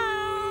ये,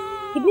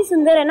 कितनी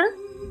सुंदर है ना।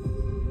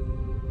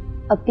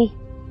 अपी,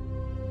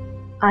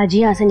 आज ही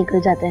यहाँ से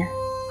निकल जाते हैं।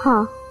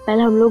 हाँ,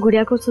 पहले हम लोग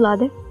गुड़िया को सुला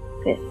दे,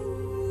 फिर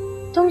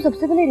तो हम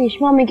सबसे पहले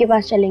रेशमा अम्मी के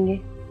पास चलेंगे।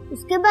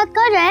 उसके बाद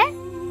कहाँ जाए?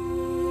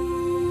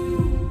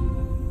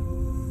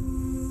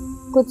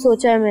 कुछ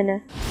सोचा है मैंने।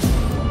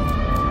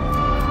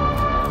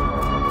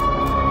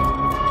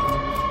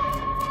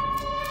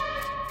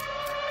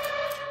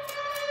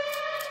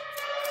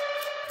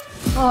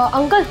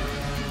 अंकल,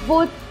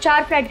 वो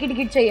 4 फ्लाइट की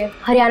टिकट चाहिए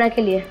हरियाणा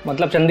के लिए।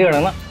 मतलब चंडीगढ़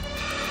है ना?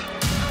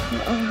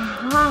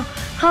 हाँ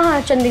हाँ हाँ,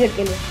 चंडीगढ़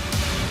के लिए।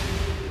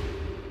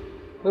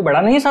 कोई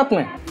बड़ा नहीं है साथ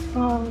में?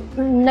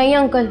 नहीं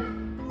अंकल,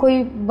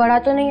 कोई बड़ा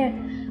तो नहीं है,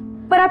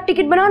 पर आप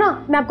टिकट बनाओ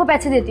ना, मैं आपको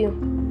पैसे देती हूँ।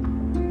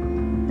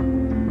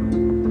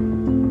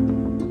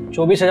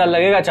 24,000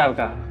 लगेगा 4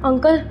 का।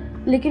 अंकल,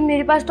 लेकिन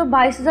मेरे पास तो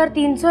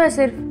 22,300 है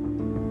सिर्फ।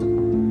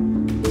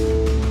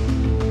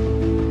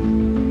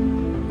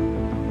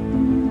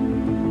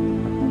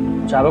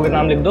 चारों के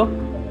नाम लिख दो,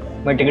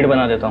 मैं टिकट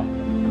बना देता हूँ।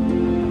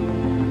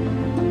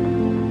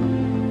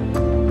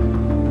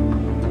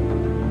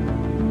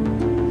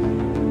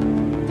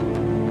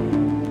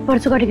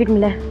 परसों का टिकट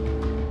मिला है।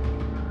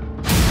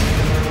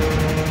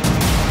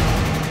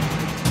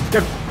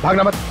 चल,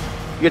 भागना मत,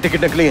 ये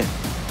टिकट नकली है,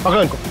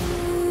 पकड़ो इनको।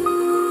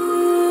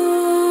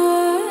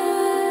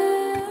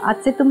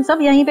 आज से तुम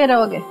सब यहीं पे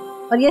रहोगे,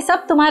 और ये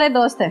सब तुम्हारे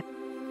दोस्त हैं।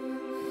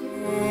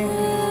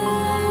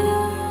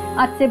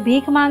 आज से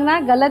भीख मांगना,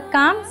 गलत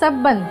काम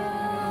सब बंद।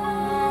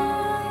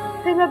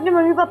 फिर मैं अपने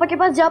मम्मी पापा के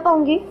पास जा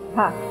पाऊंगी?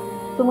 हाँ,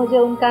 तो मुझे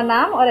उनका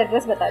नाम और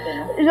एड्रेस बता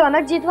देना।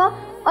 रौनक जीतवा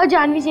और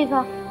जानवी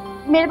जीतवा।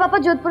 मेरे पापा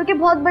जोधपुर के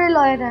बहुत बड़े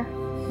लॉयर हैं।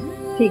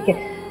 ठीक है,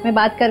 मैं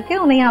बात करके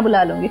उन्हें यहाँ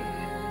बुला लूंगी।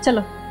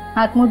 चलो,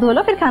 हाथ मुंह धो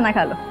लो, फिर खाना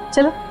खा लो।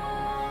 चलो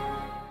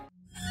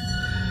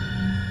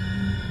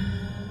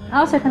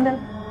आओ सिकंदर,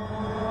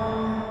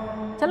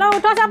 चलो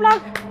उठो सब लोग,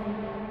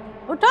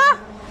 उठो।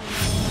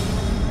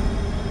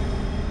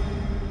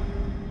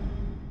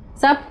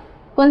 सब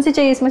कौन सी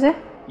चाहिए इसमें से?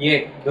 ये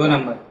 2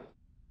 नंबर।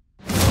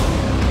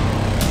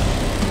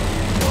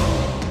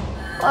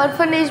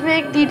 ऑर्फनेज में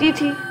एक दीदी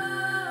थी,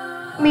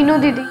 मीनू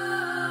दीदी।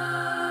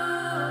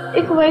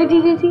 एक वही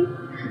दीदी थी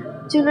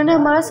जिन्होंने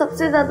हमारा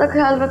सबसे ज्यादा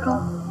ख्याल रखा।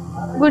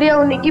 गुड़िया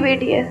उन्हीं की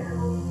बेटी है।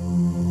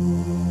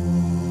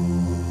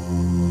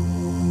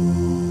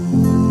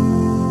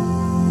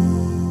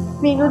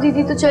 मीनू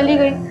दीदी तो चली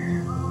गई,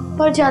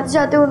 पर जाते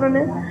जाते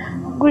उन्होंने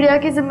गुड़िया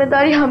की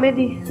जिम्मेदारी हमें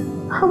दी।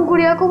 हम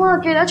गुड़िया को वहाँ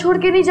अकेला छोड़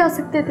के नहीं जा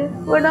सकते थे,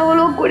 वरना वो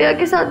लोग गुड़िया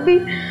के साथ भी,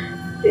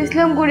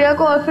 इसलिए हम गुड़िया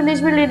को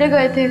ऑर्फनेज में लेने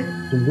गए थे।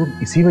 तुम लोग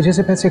इसी वजह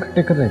से पैसे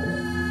इकट्ठे कर रहे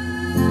थे?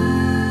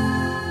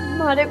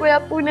 हमारे को यहाँ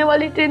पुणे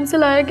वाली ट्रेन से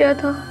लाया गया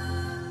था,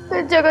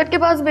 फिर जगत के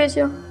पास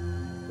भेजा।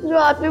 जो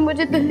आदमी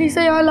मुझे दिल्ली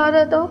से यहाँ ला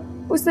रहा था,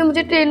 उसने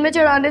मुझे ट्रेन में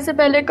चढ़ाने से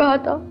पहले कहा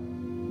था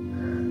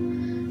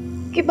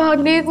कि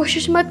भागने की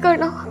कोशिश मत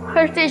करना,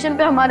 हर स्टेशन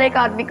पे हमारा एक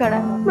आदमी खड़ा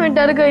है। मैं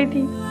डर गई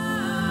थी,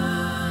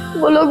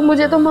 वो लोग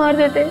मुझे तो मार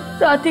देते,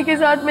 साथ ही के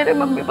साथ मेरे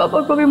मम्मी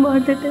पापा को भी मार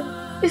देते,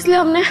 इसलिए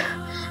हमने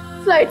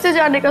फ्लाइट से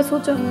जाने का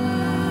सोचा।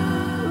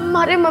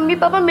 हमारे मम्मी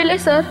पापा मिले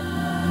सर।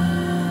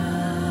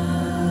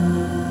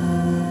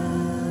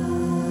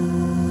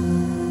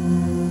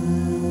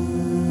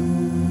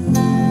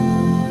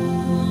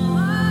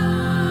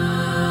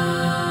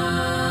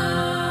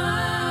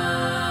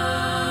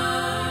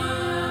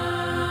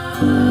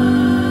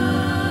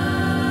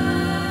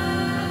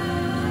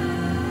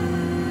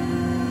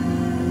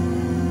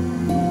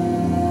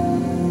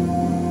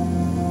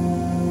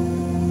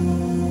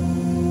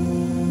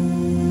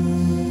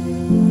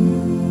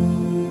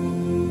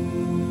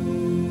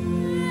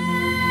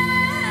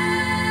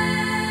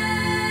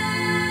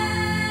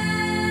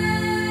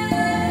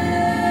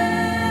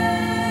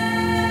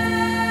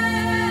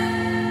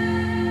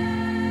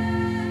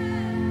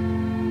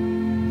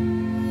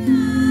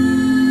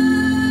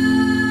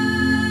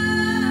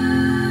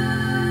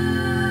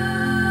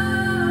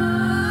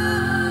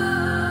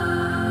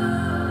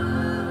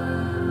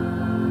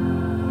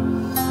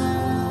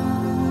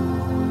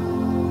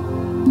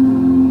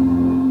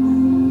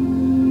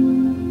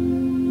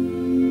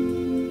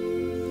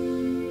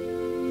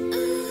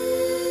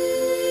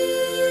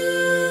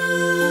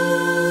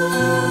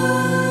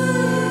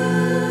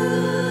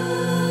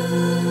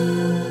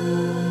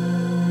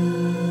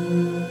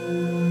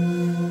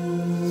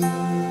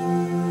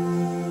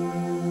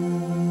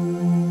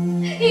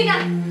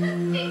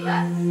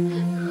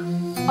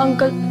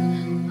 अंकल,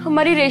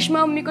 हमारी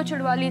रेशमा अम्मी को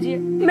छुड़वा लीजिए।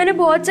 मैंने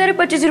बहुत सारे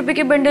 25 रुपए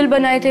के बंडल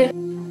बनाए थे,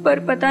 पर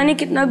पता नहीं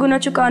कितना गुना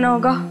चुकाना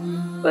होगा,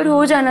 पर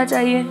हो जाना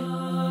चाहिए।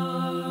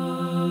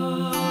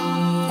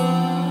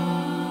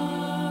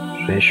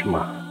 रेशमा।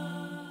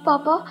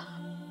 पापा,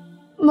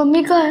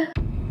 मम्मी कहाँ है?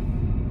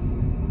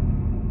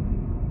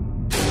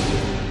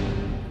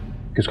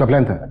 किसका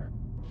प्लान था?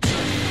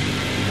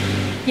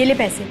 ये ले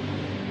पैसे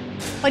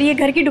और ये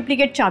घर की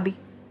डुप्लीकेट चाबी।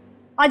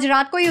 आज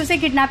रात को ही उसे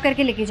किडनैप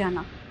करके लेके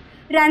जाना।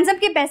 रैंसम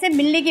के पैसे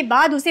मिलने के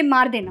बाद उसे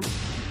मार देना।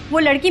 वो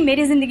लड़की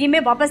मेरी जिंदगी में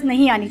वापस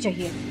नहीं आनी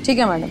चाहिए। ठीक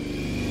है मैडम।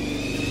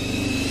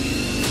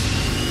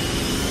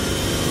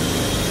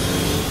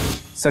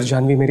 सर,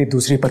 जानवी मेरी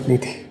दूसरी पत्नी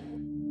थी।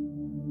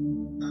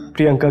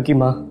 प्रियंका की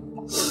माँ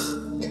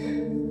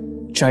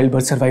चाइल्ड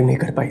बर्थ सरवाइव नहीं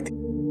कर पाई थी।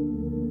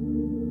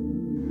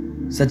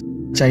 सर,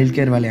 चाइल्ड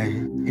केयर वाले आए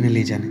हैं, इन्हें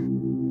ले जाने।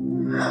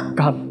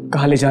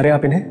 कहाँ ले जा रहे हैं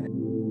आप इन्हें?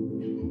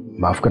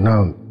 माफ करना,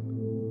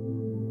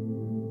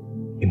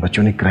 इन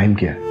बच्चों ने क्राइम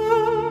किया है।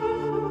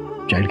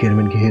 चाइल्ड केयर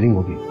में इनकी हियरिंग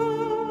होगी,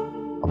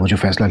 अब वो जो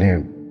फैसला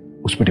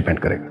लें उस पर डिपेंड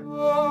करेगा।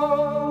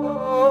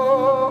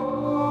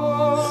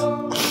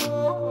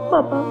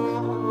 पापा,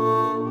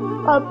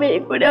 आप मेरी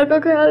गुड़िया का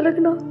ख्याल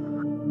रखना।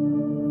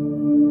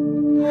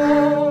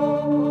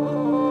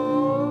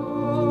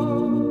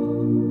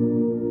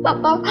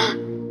 पापा,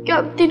 क्या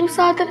आप तीनों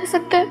साथ रह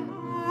सकते हैं?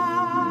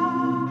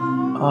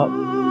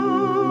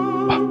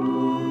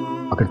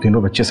 अगर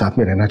तीनों बच्चे साथ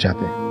में रहना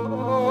चाहते हैं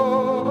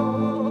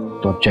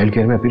तो आप चाइल्ड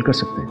केयर में अपील कर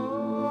सकते हैं।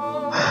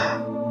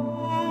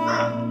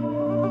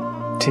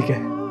 ठीक है।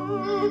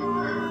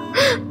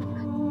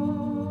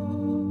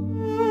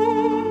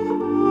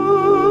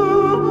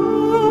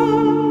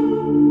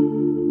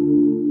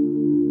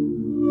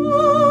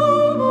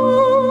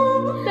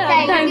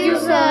 Thank you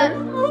sir.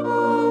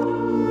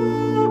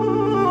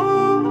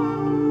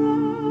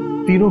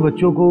 तीनों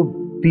बच्चों को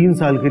 3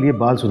 साल के लिए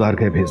बाल सुधार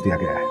गृह भेज दिया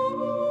गया है।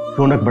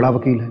 रौनक बड़ा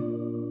वकील है,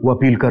 वो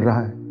अपील कर रहा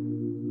है।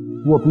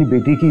 वो अपनी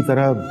बेटी की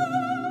तरह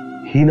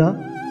हीना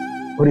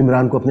और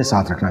इमरान को अपने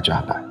साथ रखना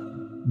चाहता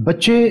है।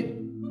 बच्चे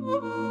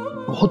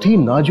बहुत ही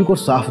नाजुक और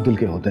साफ दिल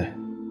के होते हैं।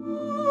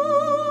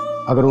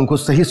 अगर उनको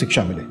सही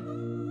शिक्षा मिले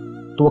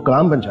तो वो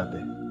कलाम बन जाते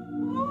हैं,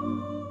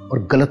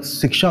 और गलत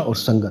शिक्षा और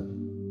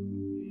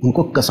संगत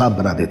उनको कसाब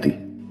बना देती है।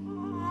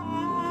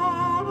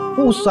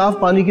 वो उस साफ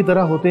पानी की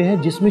तरह होते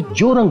हैं जिसमें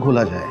जो रंग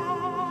घोला जाए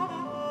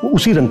वो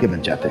उसी रंग के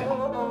बन जाते हैं।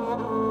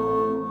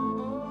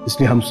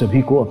 इसलिए हम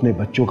सभी को अपने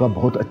बच्चों का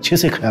बहुत अच्छे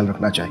से ख्याल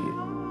रखना चाहिए।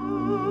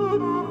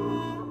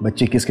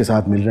 बच्चे किसके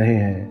साथ मिल रहे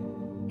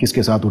हैं,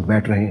 किसके साथ उठ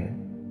बैठ रहे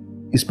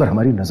हैं, इस पर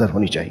हमारी नजर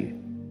होनी चाहिए,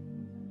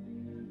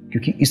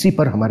 क्योंकि इसी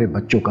पर हमारे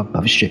बच्चों का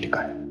भविष्य टिका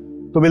है।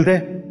 तो मिलते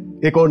हैं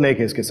एक और नए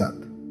केस के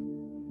साथ।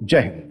 जय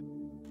Hind.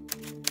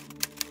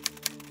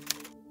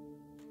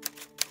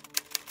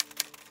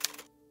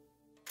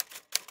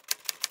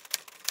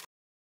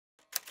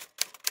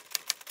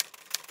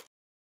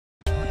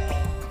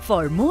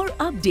 For more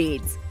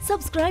updates,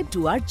 subscribe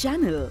to our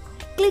channel,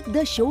 click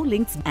the show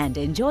links and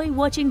enjoy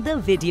watching the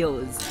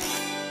videos.